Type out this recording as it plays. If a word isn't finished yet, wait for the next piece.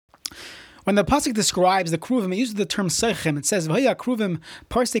When the pasuk describes the kruvim, it uses the term seichim. It says v'haya kruvim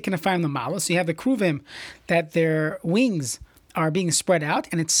parsei kenafayim l'mala. So you have the kruvim that their wings are being spread out,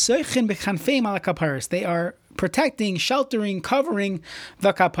 and it's seichin b'chanfeim ala kaparis. They are protecting, sheltering, covering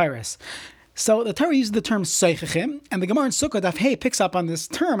the kaparis. So the Torah uses the term seichim, and the Gemara in Sukkah Daf Hey picks up on this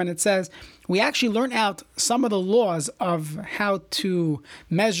term, and it says we actually learn out some of the laws of how to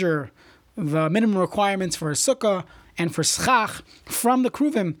measure the minimum requirements for a sukkah and for schach from the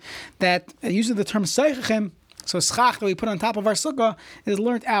kruvim that uses the term seichim. So schach that we put on top of our sukkah is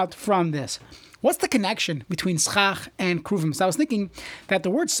learned out from this. What's the connection between schach and kruvim? So I was thinking that the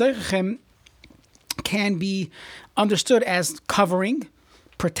word seichim can be understood as covering,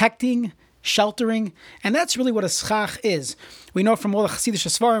 protecting, sheltering, and that's really what a schach is. We know from all the Chassidish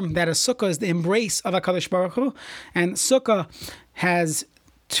Svarim that a sukkah is the embrace of HaKadosh Baruch Hu, and sukkah has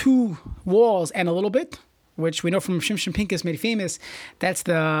two walls and a little bit, which we know from Shimshon Pincus made famous. That's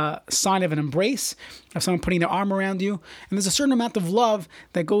the sign of an embrace, of someone putting their arm around you, and there's a certain amount of love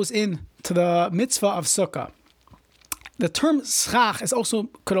that goes into the mitzvah of sukkah. The term schach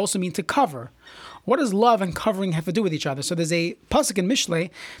could also mean to cover. What does love and covering have to do with each other? So there's a pasuk in Mishlei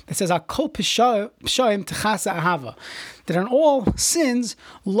that says, "Kol pishayim techasa ahava," that on all sins,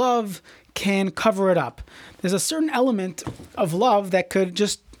 love can cover it up. There's a certain element of love that could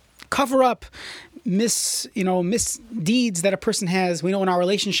just cover up misdeeds that a person has. We know in our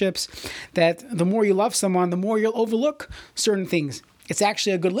relationships that the more you love someone, the more you'll overlook certain things. It's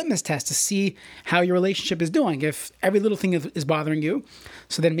actually a good litmus test to see how your relationship is doing. If every little thing is bothering you,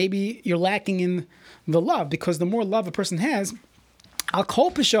 so then maybe you're lacking in the love, because the more love a person has, al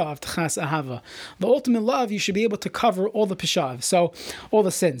kol pishav t'chas ahava, the ultimate love, you should be able to cover all the pishav, so all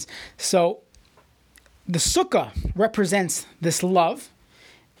the sins. So the sukkah represents this love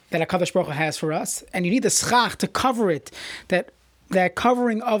that HaKadosh Baruch Hu has for us, and you need the schach to cover it, that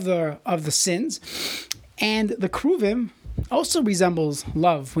covering of the sins, and the kruvim also resembles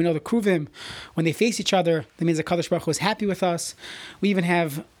love. We know the kruvim, when they face each other, that means that HaKadosh Baruch Hu is happy with us. We even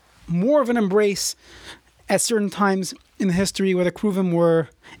have more of an embrace at certain times in the history where the kruvim were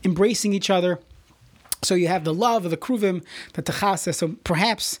embracing each other. So you have the love of the kruvim, the techasa. So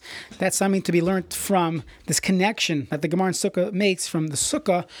perhaps that's something to be learned from this connection that the Gemara in Sukkah makes from the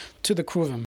sukkah to the kruvim.